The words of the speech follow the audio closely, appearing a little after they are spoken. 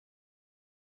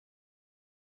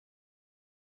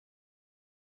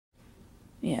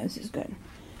Yeah, this is good.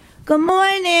 Good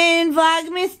morning,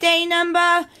 Vlogmas day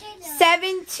number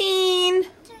 17.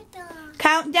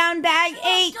 Countdown bag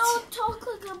 8. Don't talk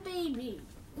like a baby.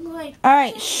 Like, all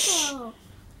right, shh.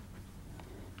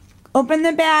 Open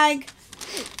the bag.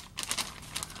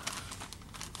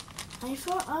 I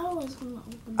thought I was going to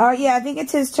open it. Oh, yeah, I think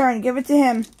it's his turn. Give it to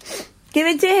him. Give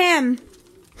it to him.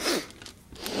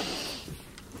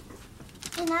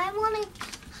 And I want to...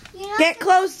 Get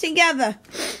close together.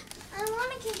 I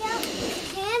want to get out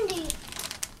candy.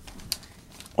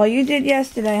 Well, you did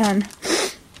yesterday, hon.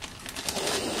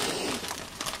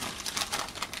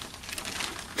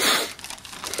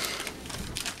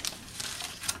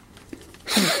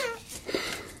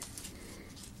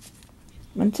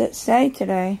 What's it say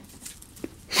today?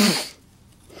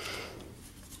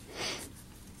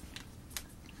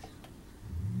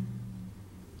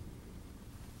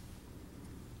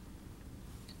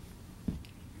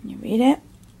 You read it?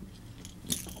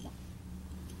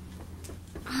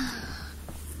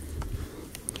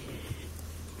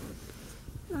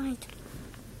 Right.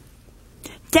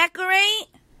 Decorate.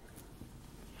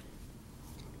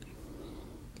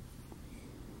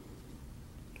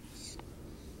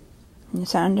 You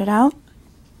sound it out.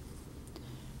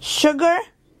 Sugar.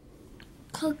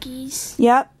 Cookies.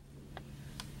 Yep.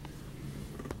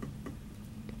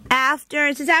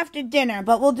 It says after dinner,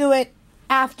 but we'll do it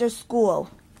after school.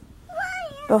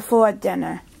 Before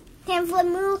dinner.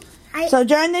 So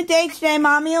during the day today,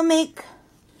 Mommy will make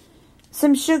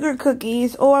some sugar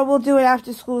cookies, or we'll do it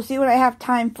after school. See what I have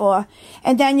time for.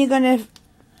 And then you're going to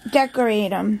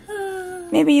decorate them.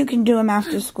 Maybe you can do them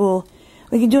after school.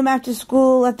 We can do them after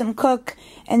school, let them cook,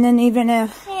 and then even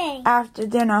if after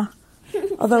dinner.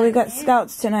 Although we got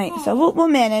scouts tonight, so we'll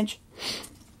manage.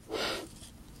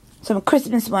 Some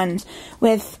Christmas ones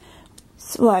with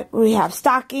what we have: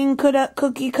 stocking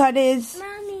cookie cutters,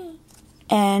 Mommy,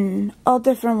 and all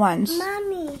different ones.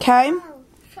 Mommy, okay?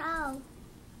 show.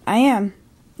 I am.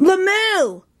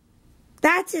 Lamoo!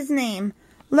 That's his name.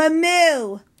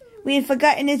 Lamoo. We had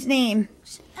forgotten his name.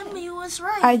 Emily was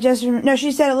right. I just remember. No,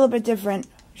 she said a little bit different.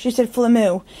 She said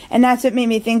Flamoo. And that's what made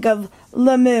me think of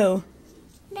Lamoo.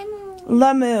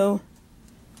 Lamoo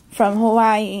from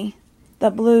Hawaii. The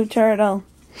blue turtle.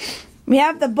 We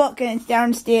have the book and it's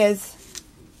downstairs.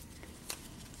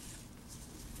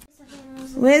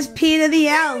 Where's Peter the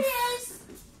elf?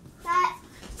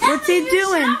 What's he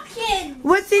doing?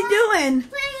 What's he doing? Playing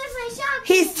with my Shopkins.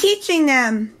 He's teaching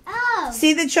them. Oh.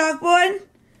 See the chalkboard?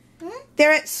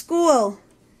 They're at school.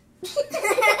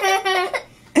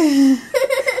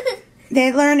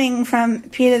 They're learning from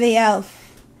Peter the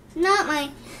elf. Not my...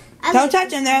 Don't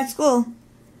touch them. They're at school.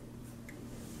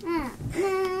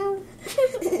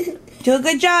 Do a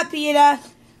good job, Peter.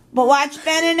 But watch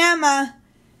Ben and Emma.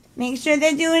 Make sure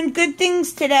they're doing good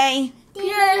things today.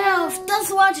 Yeah,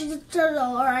 let's watch the turtle,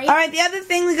 alright? Alright, the other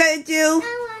thing we gotta do.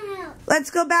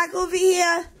 Let's go back over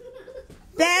here.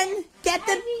 Ben, get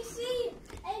the... ABC.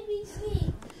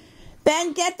 ABC.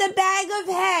 Ben, get the bag of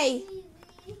hay.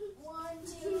 1,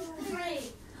 2, 3.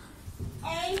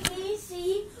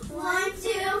 ABC. 1, 2,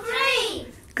 3.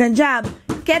 Good job.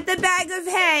 Get the bag of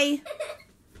hay.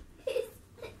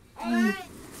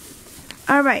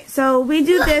 Alright, so we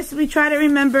do this. We try to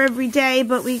remember every day,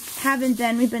 but we haven't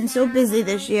been. We've been so busy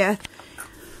this year.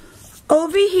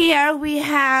 Over here, we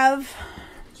have...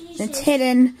 It's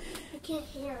hidden. I can't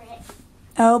hear it.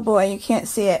 Oh boy, you can't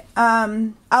see it.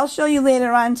 I'll show you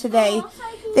later on today.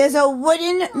 There's a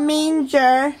wooden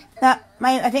manger that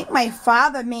I think my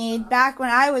father made back when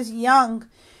I was young.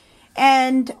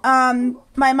 And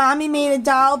my mommy made a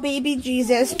doll baby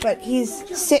Jesus, but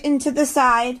he's sitting to the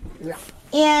side.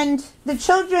 And the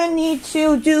children need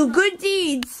to do good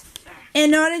deeds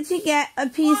in order to get a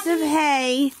piece of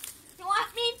hay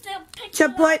to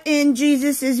put in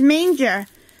Jesus' manger,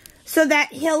 so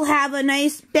that he'll have a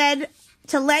nice bed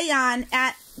to lay on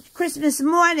at Christmas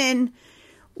morning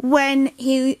when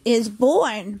he is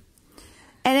born.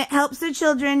 And it helps the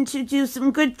children to do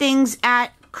some good things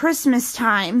at Christmas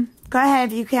time. Go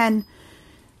ahead if you can.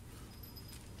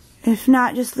 If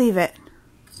not, just leave it.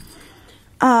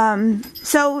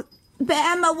 So,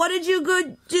 Emma, what did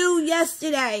you do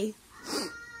yesterday?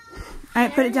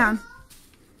 Alright, put it down.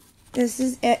 This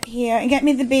is it here. And get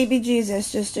me the baby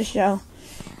Jesus just to show.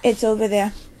 It's over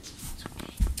there.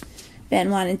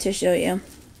 Ben wanted to show you.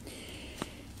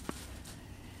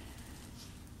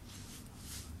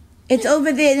 It's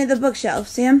over there near the bookshelf.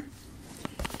 See him?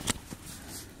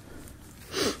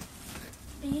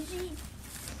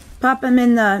 Pop him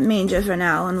in the manger for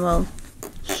now and we'll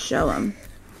show him.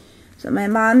 So my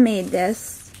mom made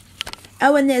this.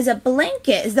 Oh, and there's a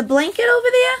blanket. Is the blanket over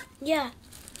there? Yeah.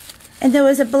 And there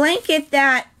was a blanket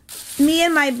that me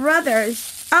and my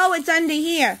brothers, oh, it's under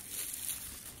here,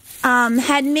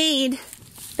 had made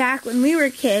back when we were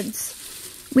kids.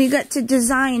 We got to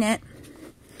design it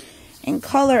and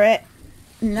color it.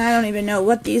 And I don't even know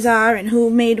what these are and who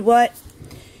made what.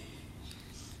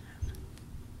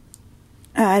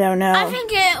 I don't know. I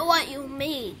forget what you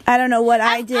made. I don't know what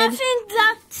I did. I think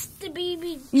that's the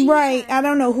baby Jesus. Right. I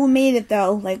don't know who made it,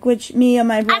 though. Like, which, me or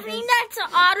my brothers. I think that's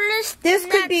an artist. This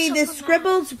could be the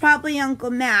scribbles, probably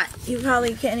Uncle Matt. You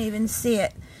probably can't even see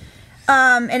it.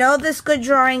 And all this good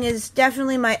drawing is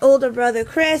definitely my older brother,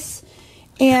 Chris.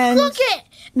 And look it.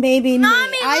 Maybe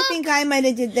Mommy, me. I think I might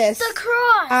have did this. The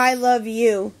cross. I love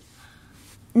you.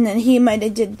 And then he might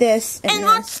have did this. And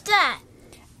what's that?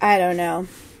 I don't know.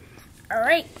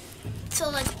 Alright. So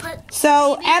let's put...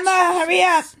 So, Emma, hurry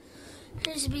up.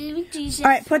 There's baby Jesus.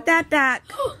 Alright, put that back.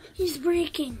 He's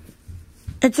breaking.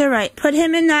 It's alright. Put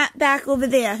him in that back over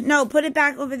there. No, put it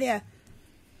back over there.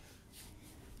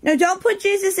 No, don't put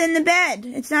Jesus in the bed.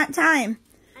 It's not time.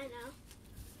 I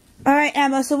know. Alright,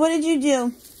 Emma, so what did you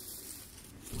do?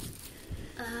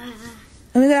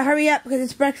 And we gotta hurry up because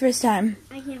it's breakfast time.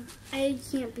 I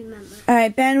can't remember.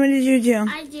 Alright, Ben, what did you do?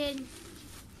 I did...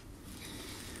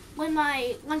 When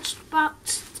my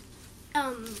lunchbox,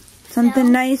 Something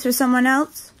fell, nice for someone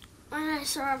else? when I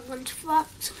saw a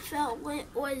lunchbox fell when it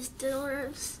was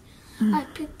doors, I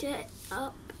picked it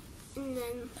up and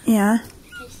then Yeah.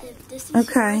 I said, "This is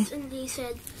Okay. yours," and he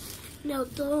said, "No,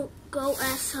 don't go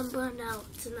ask someone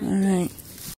else." And I did. Alright.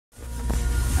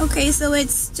 Okay, so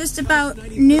it's just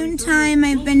about noontime.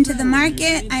 I've been to the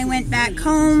market. I went back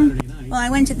home. Well, I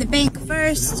went to the bank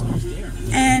first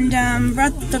and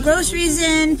brought the groceries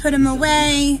in, put them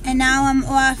away, and now I'm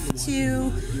off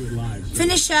to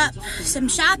finish up some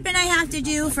shopping I have to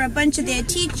do for a bunch of their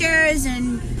teachers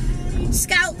and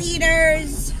scout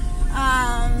leaders.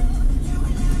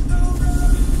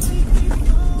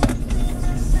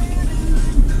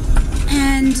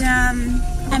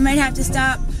 I might have to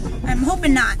stop. I'm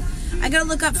hoping not. I gotta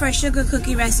look up for a sugar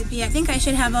cookie recipe. I think I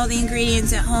should have all the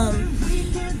ingredients at home.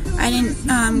 I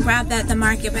didn't grab that at the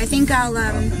market, but I think I'll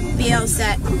be all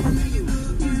set.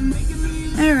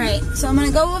 Alright, so I'm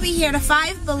gonna go over here to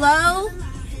Five Below,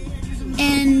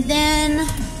 and then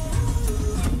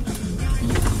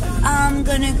I'm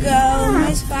gonna go,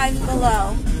 where's Five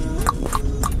Below?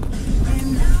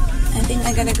 I think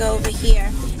I gotta go over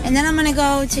here. And then I'm gonna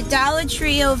go to Dollar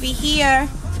Tree over here.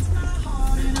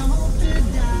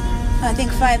 I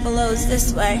think Five Below's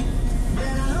this way.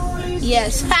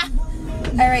 Yes. Ha!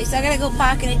 Alright, so I gotta go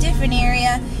park in a different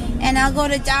area. And I'll go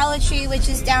to Dollar Tree, which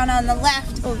is down on the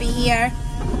left over here.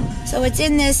 So it's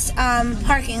in this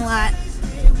parking lot.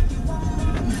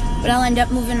 But I'll end up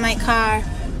moving my car.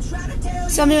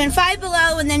 So I'm doing Five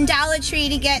Below and then Dollar Tree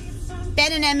to get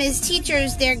Ben and Emma's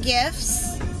teachers their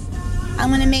gifts. I'm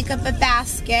gonna make up a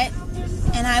basket.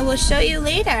 And I will show you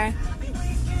later.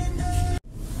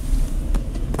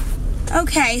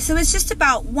 Okay, so it's just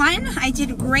about 1. I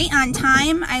did great on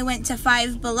time. I went to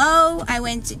Five Below, I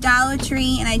went to Dollar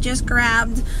Tree, and I just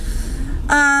grabbed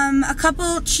a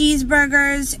couple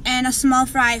cheeseburgers and a small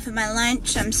fry for my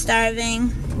lunch. I'm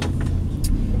starving.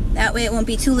 That way it won't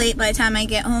be too late by the time I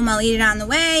get home. I'll eat it on the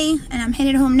way, and I'm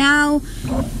headed home now.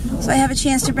 So I have a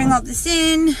chance to bring all this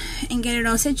in and get it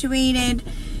all situated.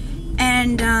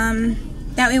 And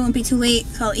that way it won't be too late,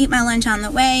 so I'll eat my lunch on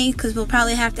the way because we'll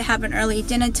probably have to have an early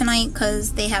dinner tonight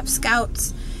because they have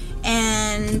scouts.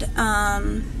 And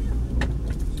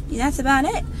yeah, that's about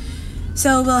it.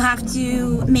 So we'll have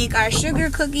to make our sugar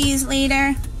cookies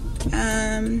later.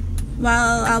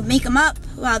 While I'll make them up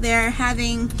while they're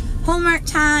having homework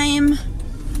time.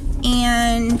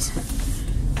 And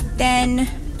then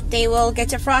they will get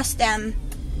to frost them.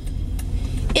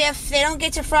 If they don't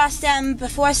get to frost them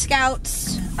before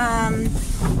scouts,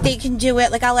 they can do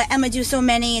it. Like, I'll let Emma do so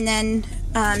many, and then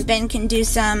Ben can do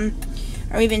some,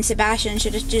 or even Sebastian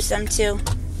should just do some too.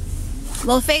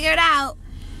 We'll figure it out.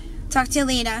 Talk to you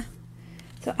later.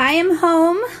 So I am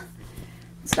home.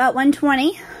 It's about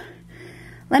 1:20.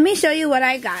 Let me show you what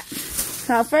I got.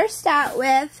 So I'll first start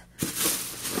with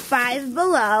Five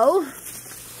Below.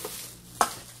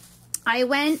 I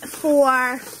went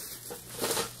for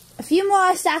a few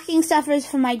more stocking stuffers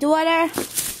for my daughter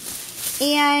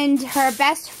and her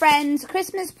best friend's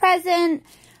Christmas present.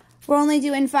 We're only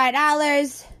doing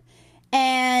 $5,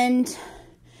 and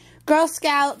Girl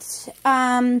Scouts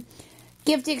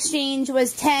gift exchange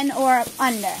was 10 or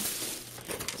under.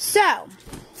 So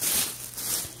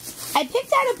I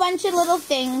picked out a bunch of little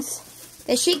things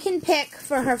that she can pick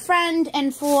for her friend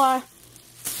and for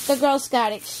the Girl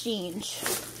Scout exchange.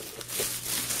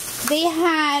 They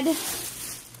had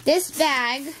this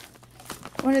bag,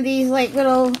 one of these like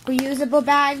little reusable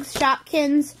bags,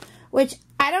 Shopkins, which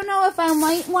I don't know if I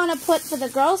might want to put for the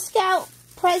Girl Scout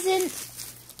present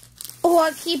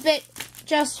or keep it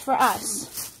just for us.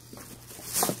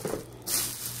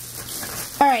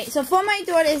 Alright, so for my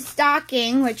daughter's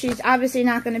stocking, which she's obviously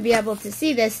not going to be able to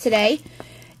see this today,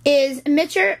 is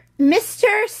Mr.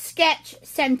 Sketch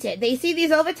Scented. They see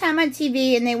these all the time on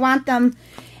TV and they want them,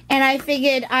 and I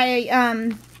figured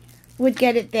I would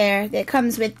get it there. It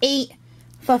comes with 8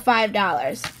 for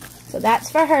 $5. So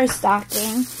that's for her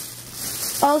stocking.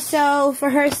 Also, for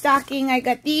her stocking, I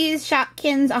got these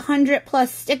Shopkins 100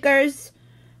 plus stickers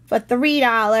for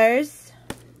 $3.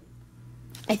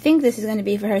 I think this is going to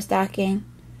be for her stocking.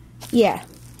 Yeah,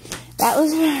 that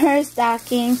was for her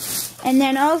stocking. And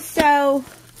then also,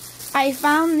 I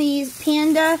found these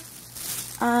panda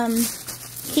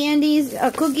candies,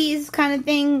 cookies kind of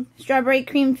thing, strawberry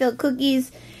cream filled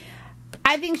cookies.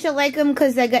 I think she'll like them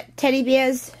because they got teddy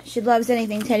bears. She loves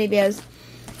anything teddy bears.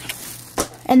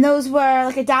 And those were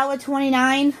like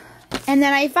 $1.29. And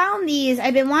then I found these.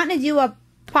 I've been wanting to do a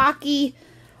Pocky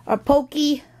or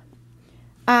Pokey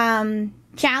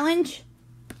challenge.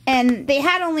 And they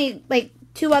had only like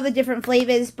 2 other different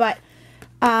flavors, but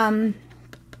I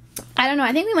don't know.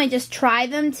 I think we might just try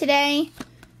them today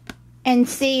and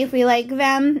see if we like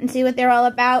them and see what they're all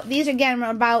about. These, again, were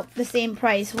about the same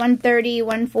price, $1.30,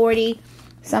 $1.40,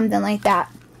 something like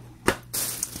that.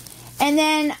 And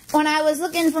then when I was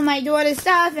looking for my daughter's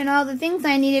stuff and all the things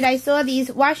I needed, I saw these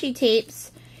washi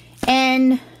tapes.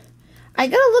 And I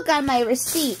got to look on my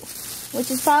receipt,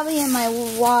 which is probably in my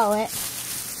wallet.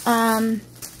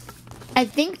 I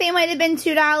think they might have been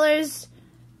 $2,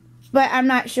 but I'm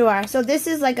not sure. So this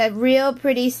is like a real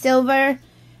pretty silver.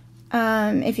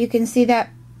 If you can see that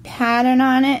pattern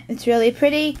on it, it's really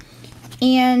pretty.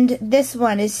 And this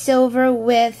one is silver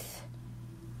with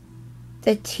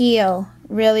the teal.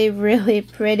 Really, really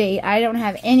pretty. I don't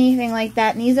have anything like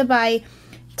that. And these are by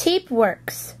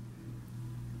Tapeworks.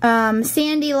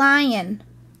 Sandy Lion.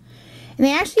 And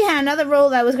they actually had another roll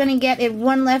that I was going to get if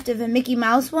one left of a Mickey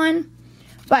Mouse one.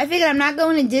 But I figured I'm not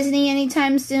going to Disney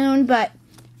anytime soon. But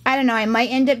I don't know. I might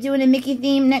end up doing a Mickey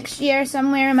theme next year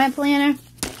somewhere in my planner.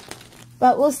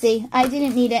 But we'll see. I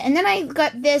didn't need it. And then I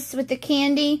got this with the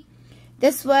candy.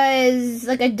 This was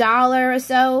like $1 or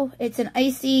so. It's an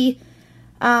icy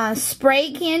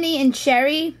spray candy and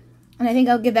cherry. And I think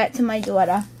I'll give that to my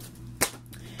daughter.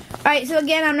 Alright, so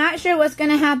again, I'm not sure what's going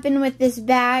to happen with this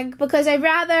bag. Because I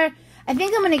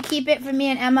think I'm going to keep it for me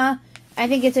and Emma. I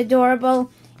think it's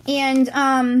adorable.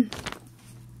 And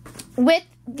with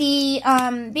the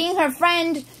being her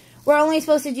friend, we're only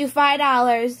supposed to do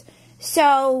 $5.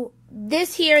 So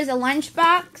this here is a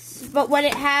lunchbox, but what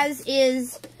it has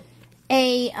is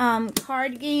a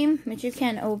card game, which you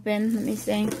can open. Let me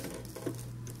see.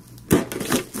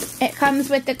 It comes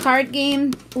with the card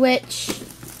game, which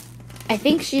I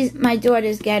think my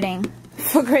daughter's getting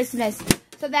for Christmas.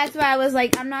 So that's why I was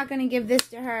like, I'm not going to give this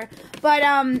to her. But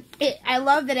I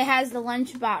love that it has the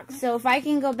lunchbox. So if I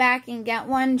can go back and get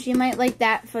one, she might like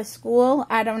that for school.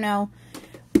 I don't know.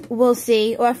 We'll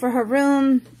see. Or for her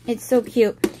room. It's so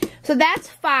cute. So that's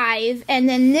 $5. And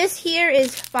then this here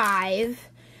is $5.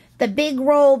 The Big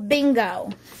Roll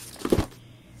Bingo.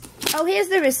 Oh, here's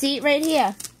the receipt right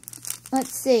here.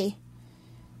 Let's see.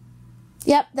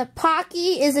 Yep, the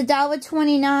Pocky is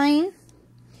 $1.29.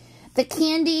 The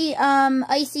candy,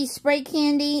 icy spray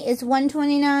candy is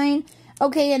 $1.29.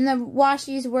 Okay, and the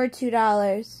washies were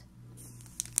 $2.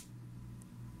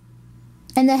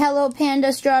 And the Hello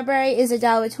Panda strawberry is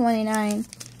 $1.29.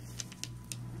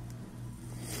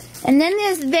 And then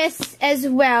there's this as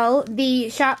well, the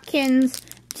Shopkins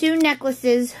 2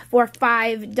 necklaces for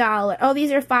 $5. Oh,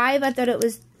 these are $5? I thought it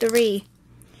was $3.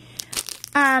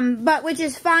 But which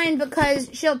is fine because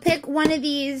she'll pick one of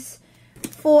these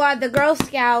for the Girl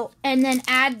Scout and then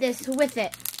add this with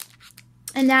it.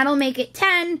 And that'll make it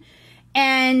 10.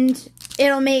 And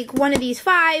it'll make one of these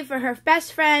 5 for her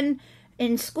best friend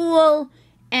in school.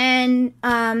 And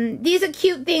these are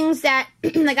cute things that,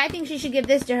 like, I think she should give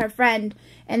this to her friend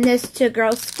and this to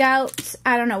Girl Scouts.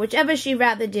 I don't know, whichever she'd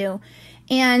rather do.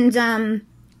 And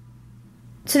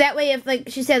so that way, if, like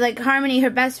she said, like, Harmony, her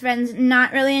best friend's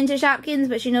not really into Shopkins,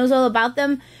 but she knows all about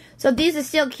them. So these are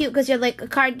still cute because you have, like, a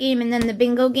card game and then the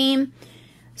bingo game.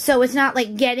 So it's not,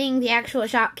 like, getting the actual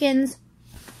Shopkins.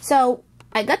 So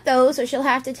I got those, so she'll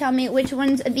have to tell me which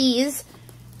ones of these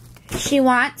she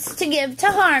wants to give to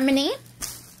Harmony.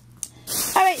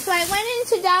 Alright, so I went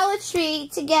into Dollar Tree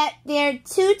to get their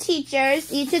 2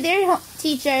 teachers, each of their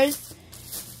teachers,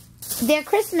 their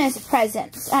Christmas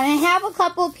presents. And I have a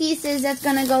couple pieces that's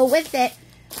going to go with it.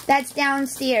 That's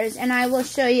downstairs, and I will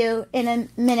show you in a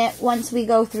minute once we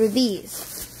go through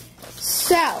these.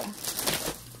 So,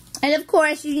 and of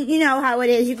course, you know how it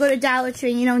is. You go to Dollar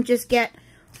Tree and you don't just get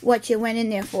what you went in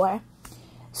there for.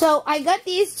 So, I got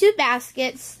these 2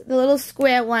 baskets, the little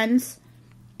square ones,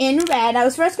 in red. I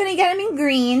was first going to get them in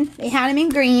green. They had them in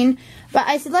green, but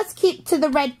I said, let's keep to the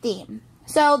red theme.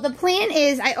 So, the plan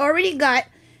is, I already got,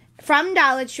 from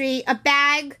Dollar Tree, a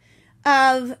bag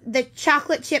of the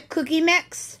chocolate chip cookie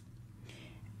mix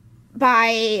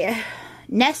by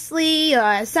Nestle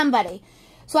or somebody.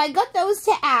 So I got those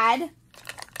to add.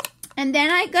 And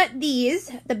then I got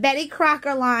these, the Betty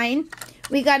Crocker line.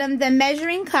 We got them the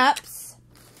measuring cups,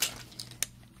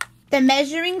 the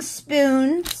measuring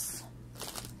spoons.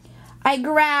 I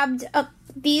grabbed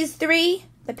these 3,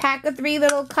 the pack of 3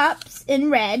 little cups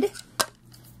in red.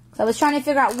 So I was trying to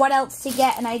figure out what else to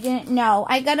get and I didn't know.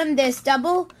 I got them this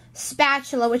double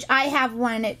spatula, which I have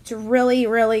one. It's really,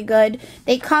 really good.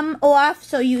 They come off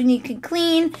so you can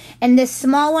clean, and this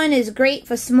small one is great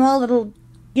for small little,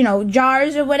 you know,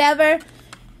 jars or whatever.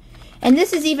 And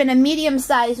this is even a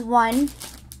medium-sized one.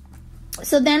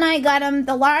 So then I got them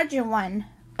the larger one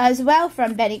as well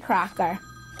from Betty Crocker.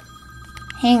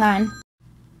 Hang on.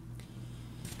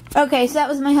 Okay, so that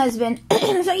was my husband.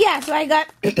 So yeah, so I got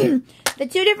the 2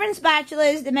 different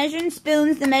spatulas, the measuring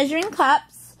spoons, the measuring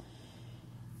cups.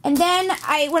 And then,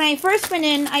 when I first went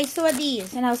in, I saw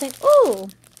these, and I was like, ooh.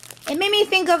 It made me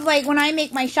think of, like, when I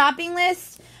make my shopping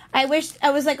list, I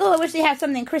was like, oh, I wish they had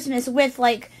something Christmas with,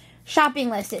 like,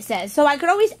 shopping list, it says. So I could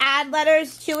always add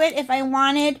letters to it if I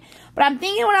wanted. But I'm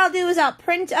thinking what I'll do is I'll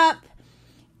print up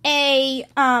a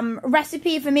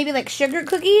recipe for maybe, like, sugar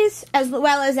cookies, as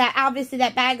well as, obviously,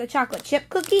 that bag of chocolate chip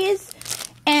cookies.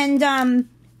 And,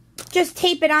 just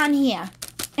tape it on here.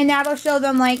 And that'll show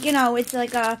them, like, you know, it's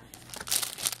like a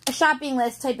shopping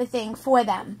list type of thing for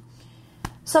them.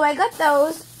 So I got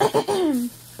those.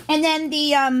 And then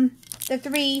the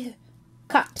 3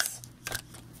 cups.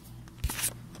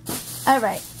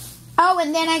 Alright. Oh,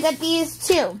 and then I got these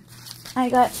too. I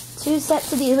got 2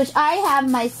 sets of these, which I have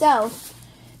myself.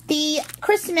 The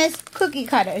Christmas cookie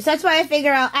cutters. That's why I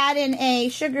figure I'll add in a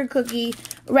sugar cookie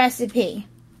recipe.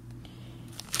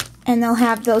 And they'll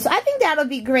have those. I think that'll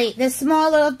be great. This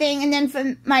small little thing. And then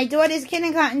for my daughter's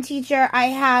kindergarten teacher, I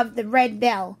have the red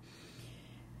bell.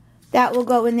 That will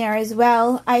go in there as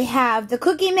well. I have the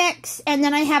cookie mix. And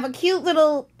then I have a cute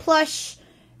little plush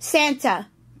Santa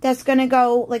that's going to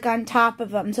go like on top of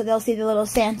them. So they'll see the little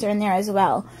Santa in there as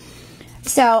well.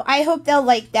 So I hope they'll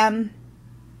like them.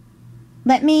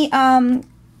 Let me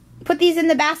put these in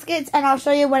the baskets and I'll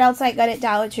show you what else I got at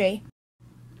Dollar Tree.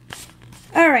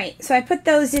 Alright, so I put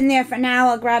those in there for now.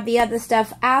 I'll grab the other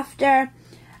stuff after.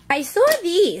 I saw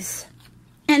these.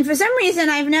 And for some reason,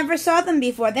 I've never saw them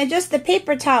before. They're just the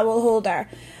paper towel holder.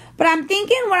 But I'm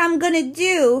thinking what I'm going to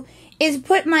do is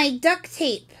put my duct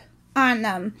tape on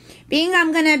them. Being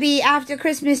I'm going to be, after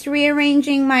Christmas,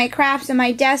 rearranging my crafts in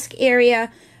my desk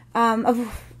area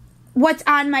of what's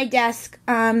on my desk.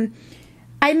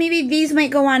 Maybe these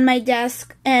might go on my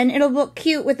desk, and it'll look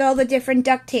cute with all the different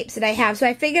duct tapes that I have. So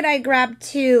I figured I'd grab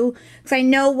 2, because I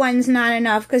know one's not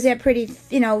enough, because they're pretty,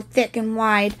 you know, thick and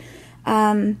wide.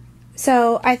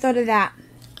 So I thought of that.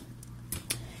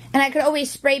 And I could always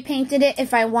spray painted it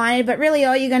if I wanted, but really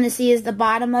all you're going to see is the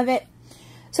bottom of it.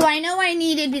 So I know I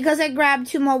needed, because I grabbed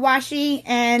 2 more washi,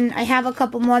 and I have a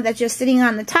couple more that's just sitting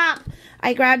on the top,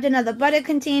 I grabbed another butter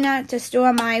container to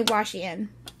store my washi in.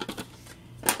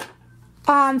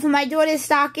 For my daughter's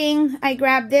stocking, I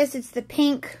grabbed this. It's the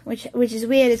pink, which is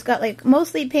weird. It's got like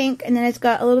mostly pink, and then it's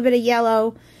got a little bit of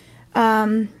yellow,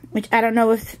 which I don't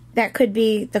know if that could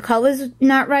be the color's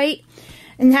not right.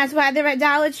 And that's why they're at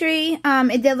Dollar Tree.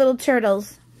 They're little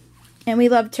turtles, and we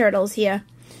love turtles here.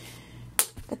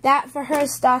 Got that for her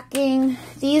stocking.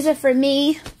 These are for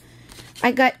me.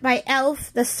 I got by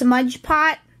Elf the smudge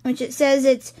pot, which it says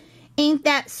it's Ain't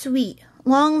That Sweet.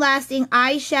 Long-lasting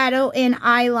eyeshadow and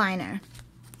eyeliner.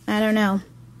 I don't know.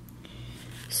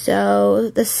 So,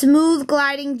 the smooth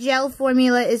gliding gel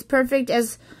formula is perfect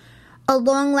as a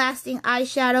long-lasting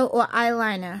eyeshadow or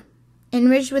eyeliner.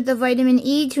 Enriched with the vitamin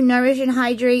E to nourish and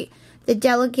hydrate the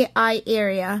delicate eye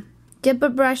area. Dip a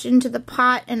brush into the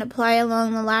pot and apply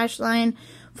along the lash line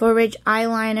for rich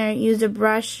eyeliner. Use a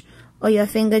brush or your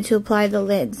finger to apply the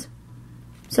lids.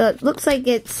 So, it looks like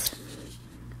it's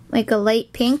like a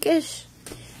light pinkish.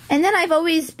 And then I've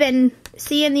always been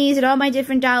seeing these at all my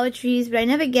different Dollar Trees, but I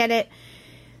never get it.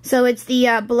 So it's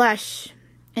the blush.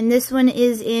 And this one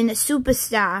is in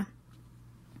Superstar.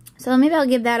 So maybe I'll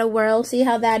give that a whirl, see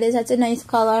how that is. That's a nice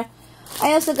color.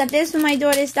 I also got this for my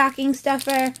daughter's stocking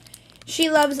stuffer. She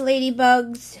loves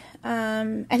ladybugs.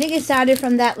 I think it started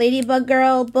from that Ladybug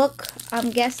Girl book, I'm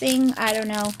guessing. I don't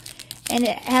know. And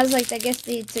it has like, I guess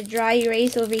it's a dry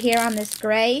erase over here on this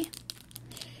gray.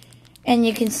 And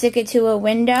you can stick it to a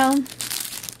window. Well,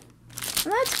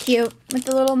 that's cute with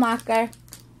the little marker.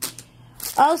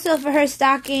 Also for her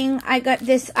stocking, I got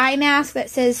this eye mask that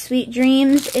says Sweet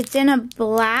Dreams. It's in a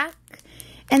black.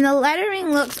 And the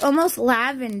lettering looks almost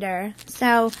lavender.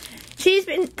 So she's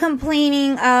been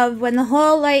complaining of when the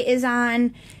hall light is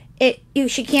on,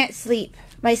 she can't sleep.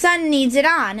 My son needs it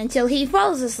on until he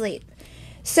falls asleep.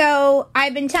 So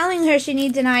I've been telling her she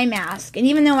needs an eye mask. And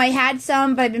even though I had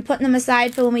some, but I've been putting them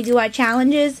aside for when we do our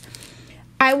challenges,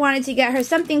 I wanted to get her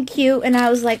something cute. And I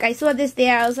was like, I saw this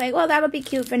there. I was like, well, that'll be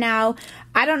cute for now.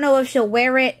 I don't know if she'll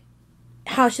wear it,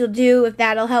 how she'll do, if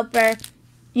that'll help her.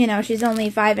 You know, she's only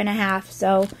 5.5.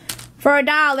 So for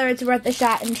 $1, it's worth a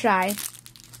shot and try.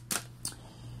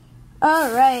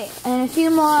 Alright, and a few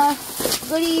more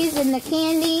goodies in the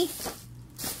candy.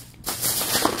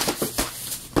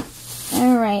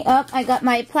 Alright, I got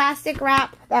my plastic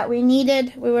wrap that we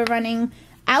needed. We were running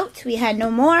out. We had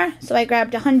no more. So I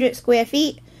grabbed 100 square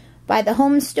feet by the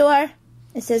home store.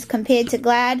 It says compared to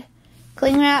Glad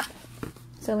cling wrap.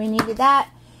 So we needed that.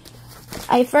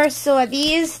 I first saw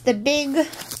these, the big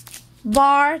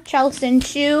bar Charleston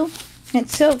chew.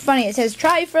 It's so funny. It says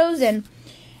try frozen.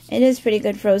 It is pretty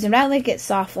good frozen, but I like it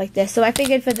soft like this. So I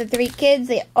figured for the 3 kids,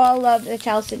 they all love the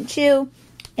Charleston chew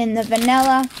in the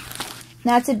vanilla.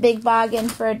 That's a big bargain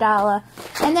for $1.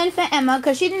 And then for Emma,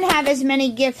 because she didn't have as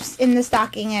many gifts in the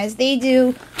stocking as they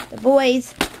do, the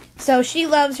boys. So she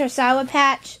loves her Sour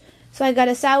Patch. So I got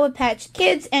a Sour Patch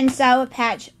Kids and Sour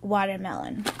Patch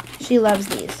Watermelon. She loves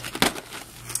these.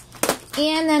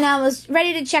 And then I was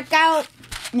ready to check out.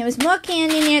 And there was more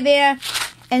candy near there.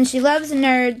 And she loves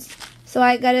Nerds. So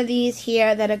I got her these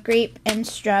here that are grape and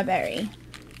strawberry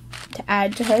to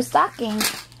add to her stocking.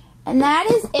 And that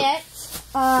is it.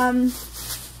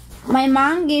 My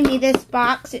mom gave me this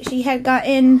box that she had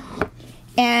gotten,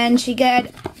 and she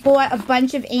bought a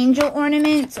bunch of angel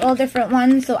ornaments, all different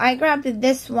ones. So I grabbed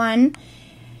this one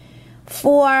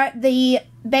for the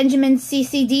Benjamin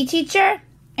CCD teacher,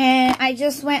 and I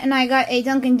just went and I got a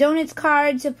Dunkin' Donuts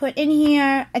card to put in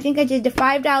here. I think I did the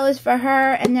 $5 for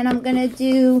her, and then I'm gonna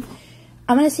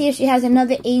see if she has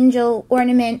another angel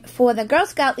ornament for the Girl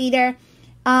Scout leader.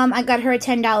 I got her a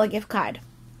 $10 gift card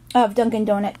of Dunkin'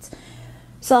 Donuts.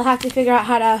 So I'll have to figure out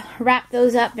how to wrap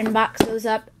those up and box those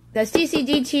up. The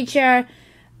CCD teacher,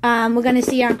 we're going to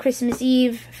see on Christmas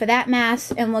Eve for that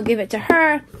mass, and we'll give it to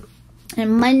her.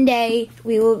 And Monday,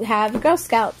 we will have Girl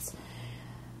Scouts.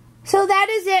 So that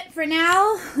is it for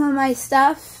now on my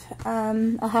stuff.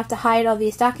 I'll have to hide all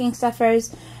these stocking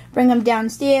stuffers, bring them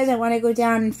downstairs. I want to go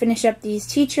down and finish up these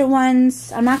teacher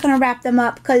ones. I'm not going to wrap them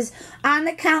up because on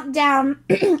the countdown,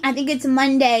 I think it's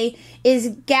Monday, is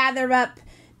gather up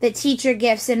the teacher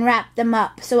gifts and wrap them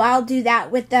up. So I'll do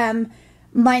that with them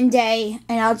Monday,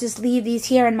 and I'll just leave these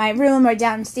here in my room or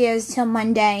downstairs till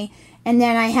Monday. And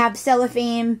then I have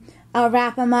cellophane. I'll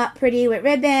wrap them up pretty with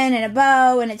ribbon and a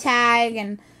bow and a tag,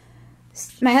 and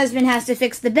my husband has to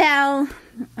fix the bell.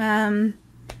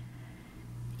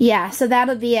 Yeah, so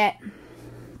that'll be it.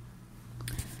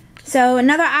 So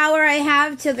another hour I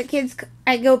have till the kids,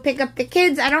 I go pick up the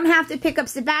kids. I don't have to pick up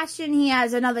Sebastian. He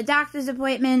has another doctor's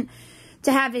appointment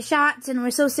to have his shots, and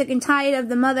we're so sick and tired of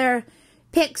the mother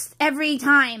picks every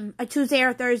time a Tuesday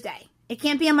or Thursday. It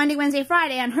can't be on Monday, Wednesday,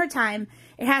 Friday on her time.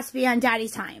 It has to be on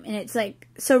Daddy's time, and it's like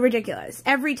so ridiculous.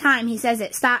 Every time he says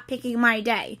it, stop picking my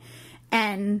day,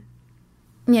 and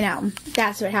you know,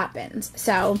 that's what happens.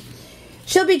 So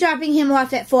she'll be dropping him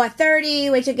off at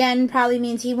 4:30, which again probably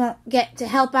means he won't get to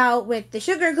help out with the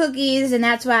sugar cookies, and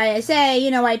that's why I say,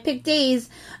 you know, I pick days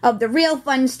of the real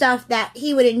fun stuff that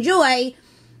he would enjoy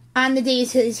on the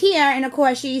days he's here, and of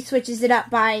course she switches it up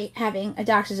by having a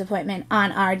doctor's appointment on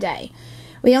our day.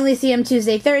 We only see him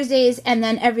Tuesday, Thursdays, and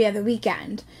then every other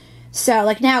weekend. So,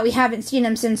 like now, we haven't seen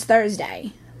him since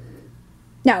Thursday.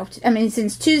 No, I mean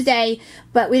since Tuesday,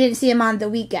 but we didn't see him on the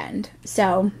weekend.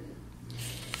 So,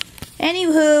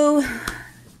 anywho,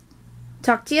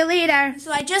 talk to you later.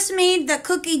 So I just made the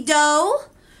cookie dough.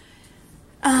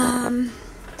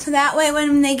 So that way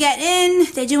when they get in,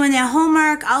 they're doing their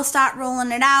homework, I'll start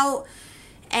rolling it out.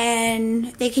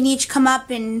 And they can each come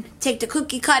up and take the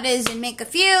cookie cutters and make a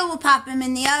few. We'll pop them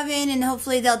in the oven, and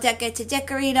hopefully they'll get to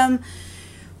decorate them.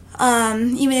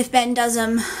 Even if Ben does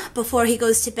them before he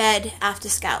goes to bed after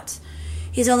Scouts.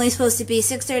 He's only supposed to be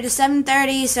 6:30 to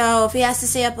 7:30, so if he has to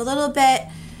stay up a little bit,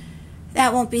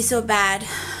 that won't be so bad.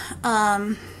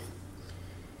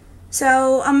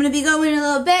 So I'm going to be going in a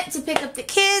little bit to pick up the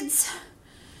kids.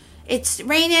 It's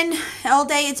raining all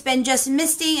day. It's been just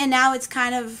misty, and now it's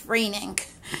kind of raining.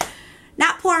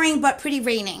 Not pouring, but pretty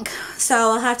raining.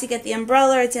 So I'll have to get the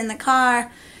umbrella. It's in the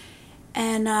car.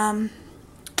 And I'm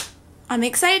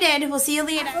excited. We'll see you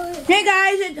later. Hey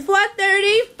guys, it's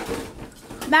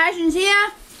 4:30. Sebastian's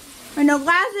here with no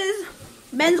glasses.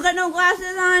 Ben's got no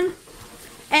glasses on.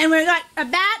 And we got a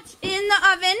batch in the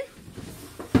oven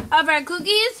of our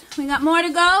cookies. We got more to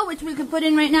go, which we could put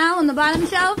in right now on the bottom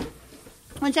shelf.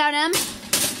 Watch out, Em.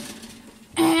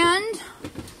 And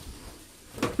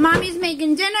Mommy's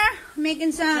making dinner,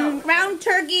 making some ground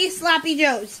turkey sloppy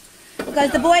joes. Because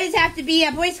the boys have to be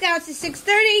at Boy Scouts at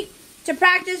 6:30 to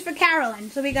practice for Carolyn.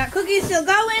 So we got cookies still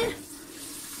going,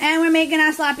 and we're making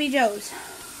our sloppy joes.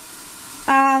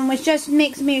 Which just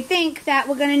makes me think that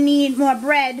we're going to need more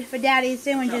bread for Daddy's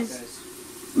sandwiches.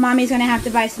 Mommy's going to have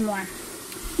to buy some more.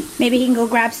 Maybe he can go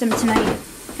grab some tonight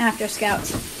after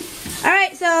Scouts.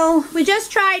 Alright, so we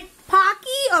just tried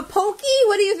Pocky or Pokey.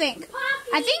 What do you think?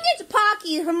 Pocky. I think it's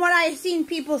Pocky from what I've seen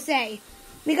people say.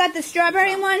 We got the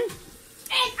strawberry one.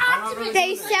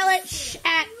 They sell it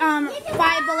at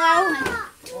Five Below.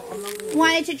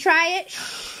 Wanted to try it,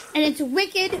 and it's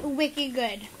wicked, wicked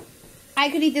good. I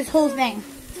could eat this whole thing.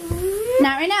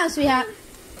 Not right now, sweetheart.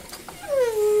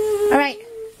 Alright,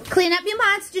 clean up your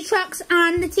monster trucks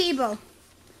on the table.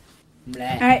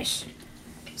 Alright,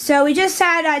 so we just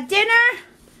had our dinner,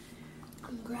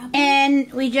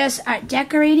 and we just are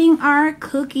decorating our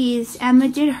cookies. Emma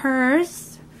did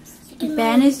hers.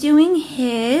 Ben is doing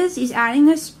his. He's adding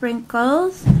the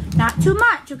sprinkles. Not too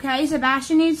much, okay?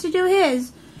 Sebastian needs to do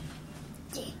his.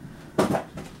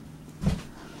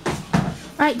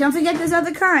 Alright, don't forget this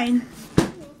other kind.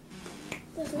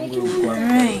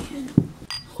 Alright.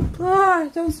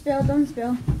 Oh, don't spill, don't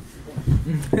spill.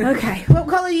 Okay, what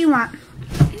color do you want?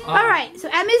 Alright, so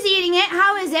Emma's eating it.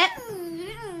 How is it?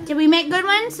 Did we make good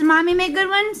ones? Did Mommy make good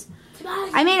ones?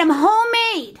 I made them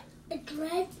homemade. It's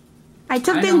red. I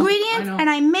took the ingredients and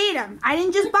I made them. I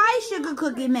didn't just buy sugar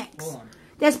cookie mix.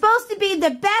 They're supposed to be the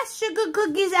best sugar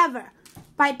cookies ever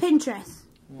by Pinterest.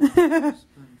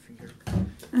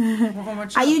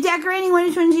 Are you decorating?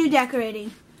 Which ones are you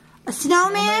decorating? A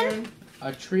snowman?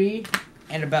 A tree,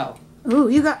 and a bell. Ooh,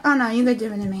 you got, oh no, you got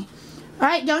different than me.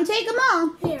 Alright, don't take them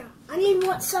all. Here, I need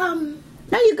some.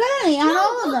 No, you got any on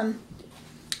all of them.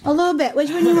 A little bit. Which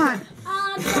one do you want?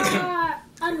 The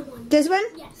other one. This one?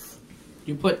 Yes.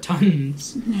 You put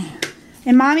tons.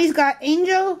 And Mommy's got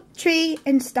angel, tree,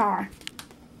 and star.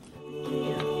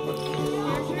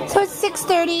 So it's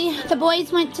 6:30. The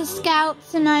boys went to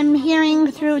Scouts, and I'm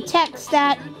hearing through text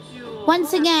that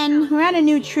once again we're at a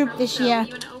new troop this year.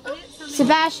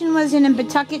 Sebastian was in a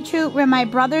Pawtucket troop where my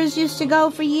brothers used to go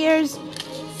for years.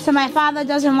 So my father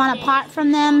doesn't want to part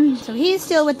from them, so he's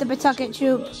still with the Pawtucket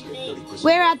troop.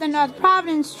 We're at the North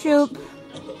Providence troop.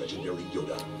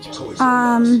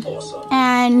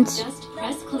 And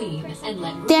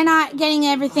they're not getting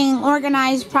everything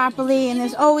organized properly, and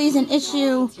there's always an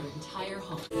issue.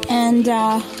 And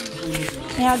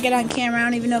I'll get on camera. I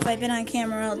don't even know if I've been on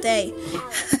camera all day.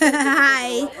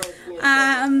 Hi.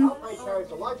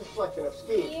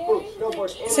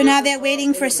 So now they're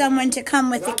waiting for someone to come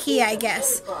with the key, I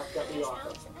guess.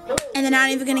 And they're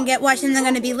not even going to get watched, and they're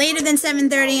going to be later than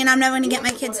 7:30, and I'm never going to get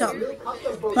my kids home.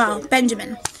 Well,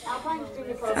 Benjamin.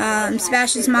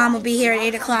 Sebastian's mom will be here at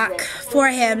 8 o'clock for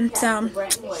him, so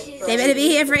they better be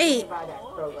here for 8.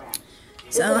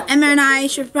 So Emma and I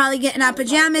should probably get in our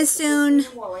pajamas soon,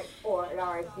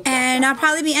 and I'll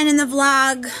probably be ending the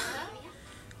vlog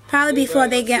probably before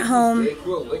they get home.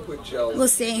 We'll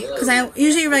see, because I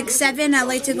usually like 7 I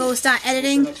like to go start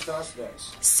editing,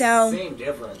 so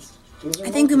I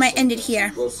think we might end it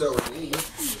here.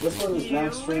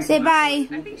 Say bye.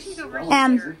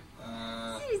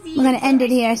 We're gonna end it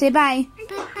here. Say bye.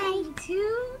 Bye.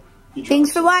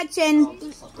 Thanks for watching.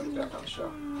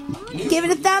 Give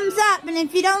it a thumbs up, and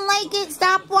if you don't like it,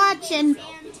 stop watching.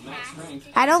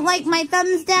 I don't like my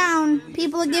thumbs down.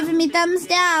 People are giving me thumbs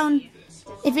down.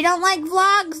 If you don't like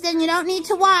vlogs, then you don't need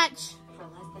to watch.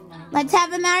 Let's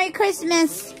have a Merry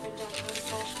Christmas.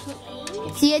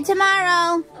 See you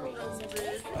tomorrow.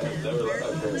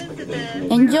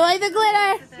 Enjoy the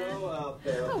glitter.